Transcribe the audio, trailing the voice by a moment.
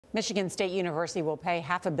Michigan State University will pay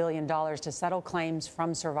 $500 million to settle claims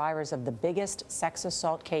from survivors of the biggest sex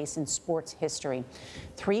assault case in sports history.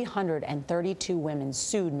 332 women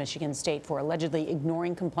sued Michigan State for allegedly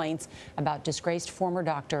ignoring complaints about disgraced former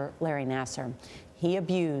doctor Larry Nassar. He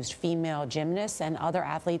abused female gymnasts and other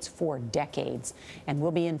athletes for decades and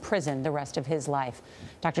will be in prison the rest of his life.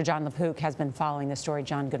 Dr. Jon LaPook has been following the story.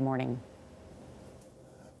 Jon, good morning.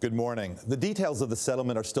 Good morning. The details of the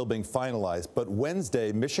settlement are still being finalized, but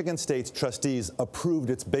Wednesday, Michigan State's trustees approved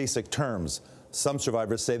its basic terms. Some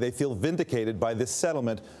survivors say they feel vindicated by this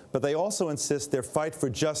settlement, but they also insist their fight for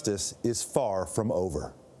justice is far from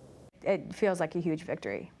over. It feels like a huge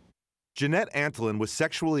victory. Jeanette Antolin was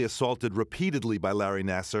sexually assaulted repeatedly by Larry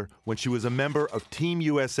Nassar when she was a member of Team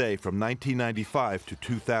USA from 1995 to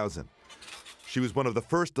 2000. She was one of the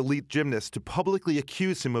first elite gymnasts to publicly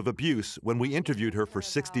accuse him of abuse when we interviewed her for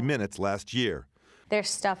 60 Minutes last year. There's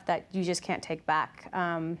stuff that you just can't take back.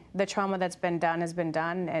 The trauma that's been done has been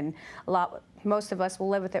done, and most of us will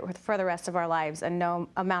live with it for the rest of our lives, and no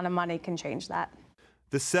amount of money can change that.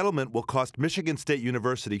 The settlement will cost Michigan State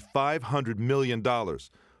University $500 million.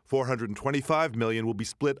 $425 million will be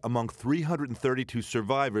split among 332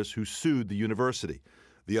 survivors who sued the university.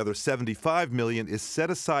 The other $75 million is set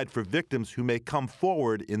aside for victims who may come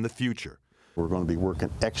forward in the future. We're going to be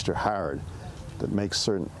working extra hard to make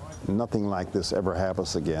certain nothing like this ever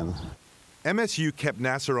happens again. MSU kept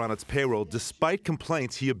Nassar on its payroll despite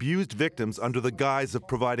complaints he abused victims under the guise of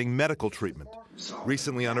providing medical treatment.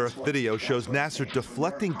 Recently unearthed video shows Nassar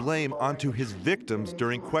deflecting blame onto his victims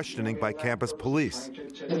during questioning by campus police.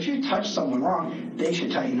 If you touch someone wrong, they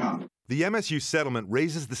should tighten up. The MSU settlement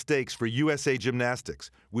raises the stakes for USA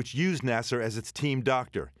Gymnastics, which used Nassar as its team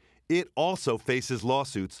doctor. It also faces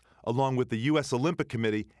lawsuits, along with the U.S. Olympic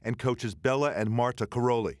Committee and coaches Bella and Marta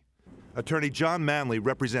Caroli. Attorney John Manley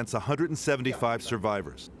represents 175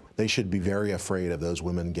 survivors. They should be very afraid of those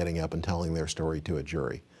women getting up and telling their story to a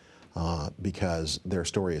jury because their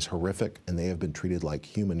story is horrific and they have been treated like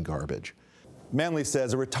human garbage. Manley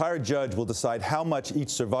says a retired judge will decide how much each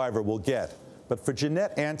survivor will get. But for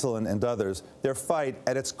Jeanette Antolin and others, their fight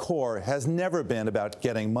at its core has never been about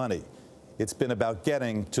getting money. It's been about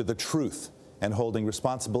getting to the truth and holding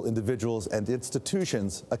responsible individuals and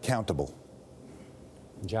institutions accountable.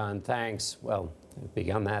 John, thanks. Well,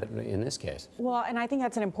 beyond that in this case. Well, and I think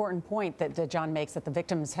that's an important point that John makes, that the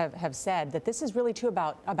victims have said, that this is really too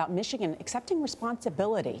about Michigan accepting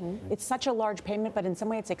responsibility. Mm-hmm. It's such a large payment, but in some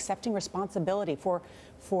way it's accepting responsibility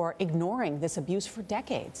for ignoring this abuse for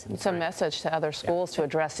decades. It's a message to other schools to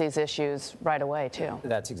address these issues right away, too.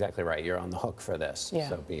 That's exactly right. You're on the hook for this, yeah.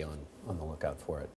 So be on the lookout for it.